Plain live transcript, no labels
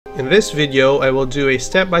In this video, I will do a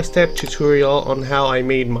step-by-step tutorial on how I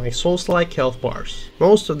made my Souls-like health bars.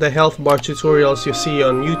 Most of the health bar tutorials you see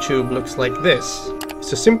on YouTube looks like this.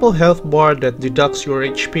 It's a simple health bar that deducts your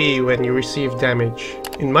HP when you receive damage.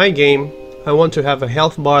 In my game, I want to have a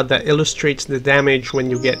health bar that illustrates the damage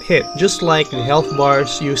when you get hit, just like the health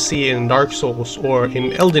bars you see in Dark Souls or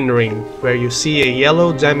in Elden Ring, where you see a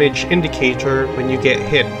yellow damage indicator when you get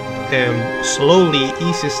hit and slowly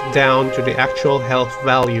eases down to the actual health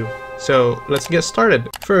value. So let's get started.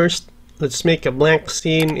 First, let's make a blank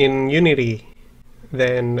scene in Unity.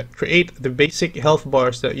 Then create the basic health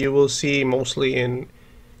bars that you will see mostly in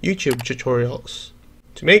YouTube tutorials.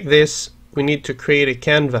 To make this, we need to create a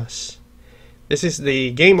canvas. This is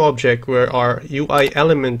the game object where our UI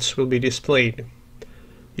elements will be displayed.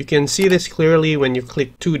 You can see this clearly when you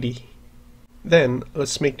click 2D. Then,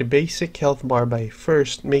 let's make the basic health bar by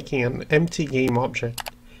first making an empty game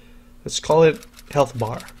object. Let's call it health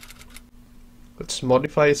bar. Let's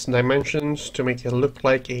modify its dimensions to make it look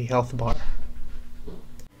like a health bar.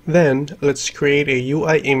 Then, let's create a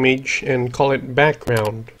UI image and call it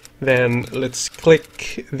background. Then, let's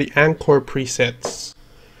click the anchor presets.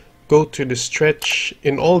 Go to the stretch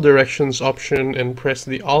in all directions option and press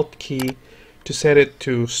the Alt key to set it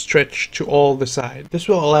to stretch to all the sides. This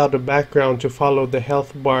will allow the background to follow the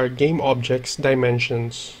health bar game object's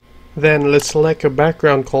dimensions. Then let's select a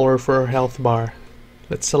background color for our health bar.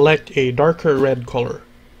 Let's select a darker red color.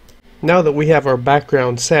 Now that we have our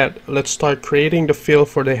background set, let's start creating the fill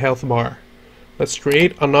for the health bar. Let's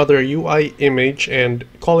create another UI image and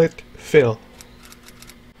call it fill.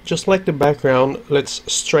 Just like the background, let's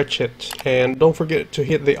stretch it, and don't forget to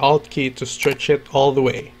hit the Alt key to stretch it all the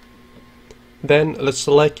way. Then let's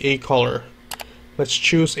select a color. Let's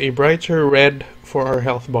choose a brighter red for our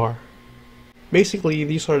health bar. Basically,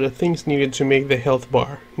 these are the things needed to make the health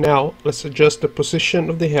bar. Now, let's adjust the position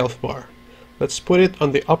of the health bar. Let's put it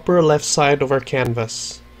on the upper left side of our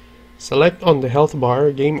canvas. Select on the health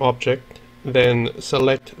bar game object, then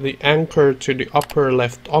select the anchor to the upper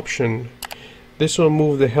left option. This will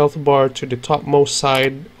move the health bar to the topmost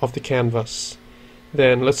side of the canvas.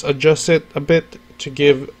 Then let's adjust it a bit to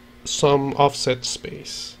give some offset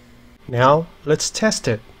space. Now let's test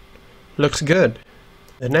it. Looks good.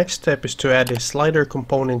 The next step is to add a slider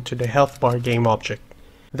component to the health bar game object.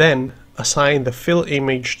 Then assign the fill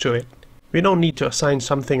image to it. We don't need to assign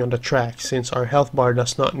something on the track since our health bar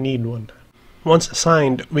does not need one. Once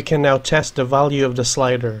assigned, we can now test the value of the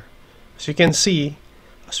slider. As you can see,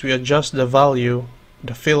 as we adjust the value,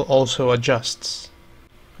 the fill also adjusts.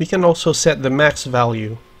 We can also set the max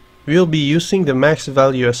value. We will be using the max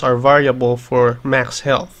value as our variable for max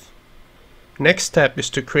health. Next step is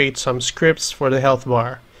to create some scripts for the health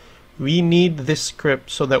bar. We need this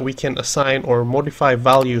script so that we can assign or modify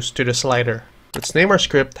values to the slider. Let's name our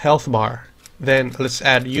script health bar. Then let's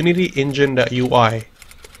add unityengine.ui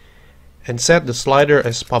and set the slider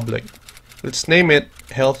as public. Let's name it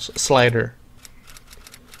health slider.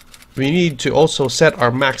 We need to also set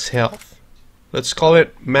our max health. Let's call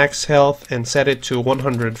it max health and set it to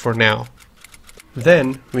 100 for now.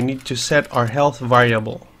 Then we need to set our health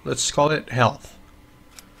variable. Let's call it health.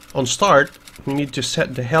 On start, we need to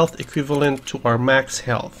set the health equivalent to our max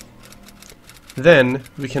health. Then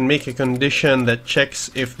we can make a condition that checks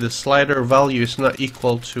if the slider value is not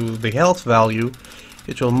equal to the health value.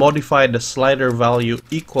 It will modify the slider value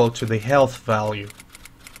equal to the health value.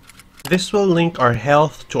 This will link our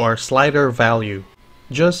health to our slider value,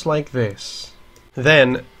 just like this.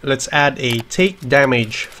 Then, let's add a take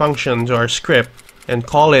damage function to our script and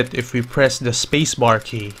call it if we press the spacebar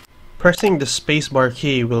key. Pressing the spacebar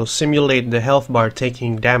key will simulate the health bar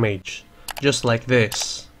taking damage, just like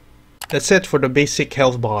this. That's it for the basic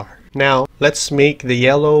health bar. Now, let's make the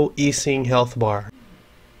yellow easing health bar.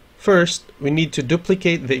 First, we need to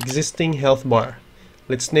duplicate the existing health bar.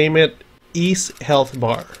 Let's name it Ease Health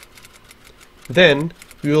Bar. Then,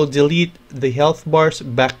 we will delete the health bar's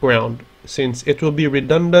background since it will be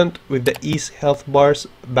redundant with the Ease Health Bar's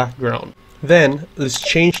background. Then, let's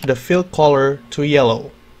change the fill color to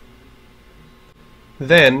yellow.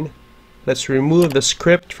 Then, let's remove the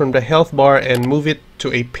script from the health bar and move it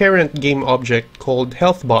to a parent game object called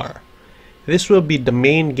health bar. This will be the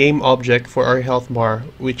main game object for our health bar,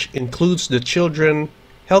 which includes the children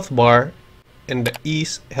health bar and the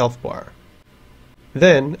Ease health bar.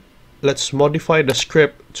 Then, let's modify the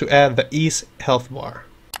script to add the Ease health bar.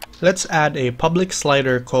 Let's add a public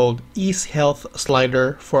slider called Ease Health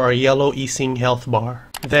Slider for our yellow easing health bar.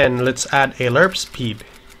 Then let's add a Lerp speed.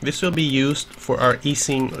 This will be used for our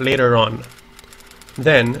easing later on.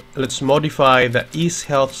 Then let's modify the Ease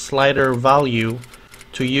Health slider value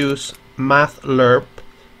to use math Lerp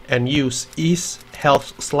and use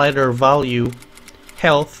isHealth slider value,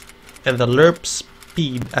 health, and the Lerp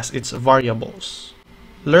speed as its variables.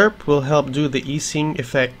 Lerp will help do the easing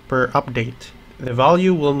effect per update. The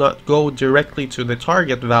value will not go directly to the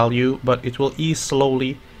target value, but it will ease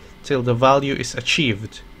slowly till the value is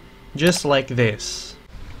achieved, just like this.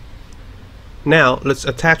 Now let's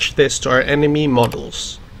attach this to our enemy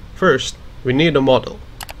models. First, we need a model.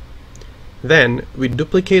 Then we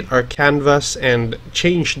duplicate our canvas and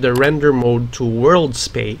change the render mode to world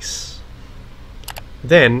space.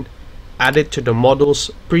 Then add it to the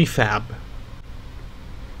model's prefab.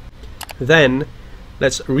 Then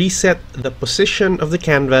let's reset the position of the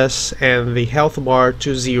canvas and the health bar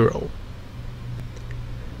to 0.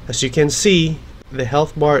 As you can see, the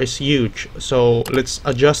health bar is huge, so let's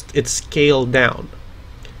adjust its scale down.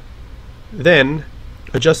 Then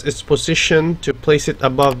adjust its position to place it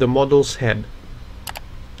above the model's head.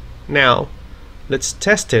 Now let's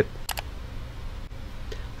test it.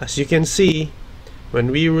 As you can see,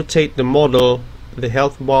 when we rotate the model, the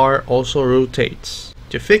health bar also rotates.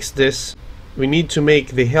 To fix this, we need to make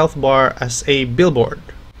the health bar as a billboard.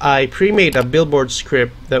 I pre-made a billboard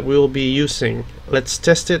script that we will be using. Let's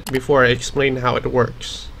test it before I explain how it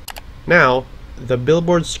works. Now, the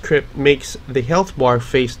billboard script makes the health bar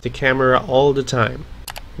face the camera all the time.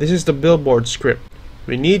 This is the billboard script.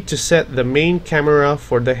 We need to set the main camera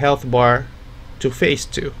for the health bar to face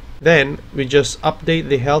to. Then we just update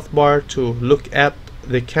the health bar to look at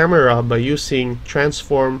the camera by using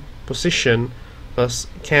transform position plus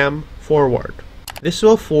cam forward. This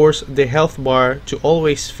will force the health bar to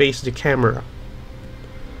always face the camera.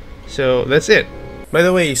 So that's it. By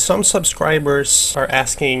the way, some subscribers are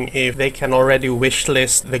asking if they can already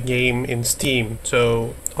wishlist the game in Steam.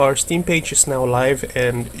 So our Steam page is now live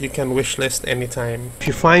and you can wishlist anytime. If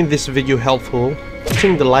you find this video helpful,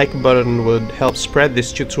 hitting the like button would help spread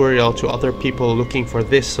this tutorial to other people looking for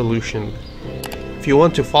this solution. If you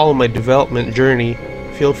want to follow my development journey,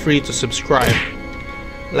 feel free to subscribe.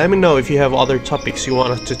 Let me know if you have other topics you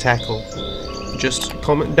want us to tackle. Just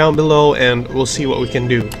comment down below and we'll see what we can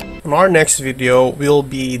do. In our next video, we'll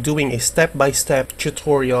be doing a step-by-step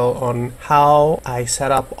tutorial on how I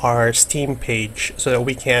set up our Steam page so that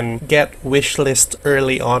we can get wishlist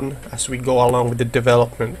early on as we go along with the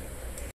development.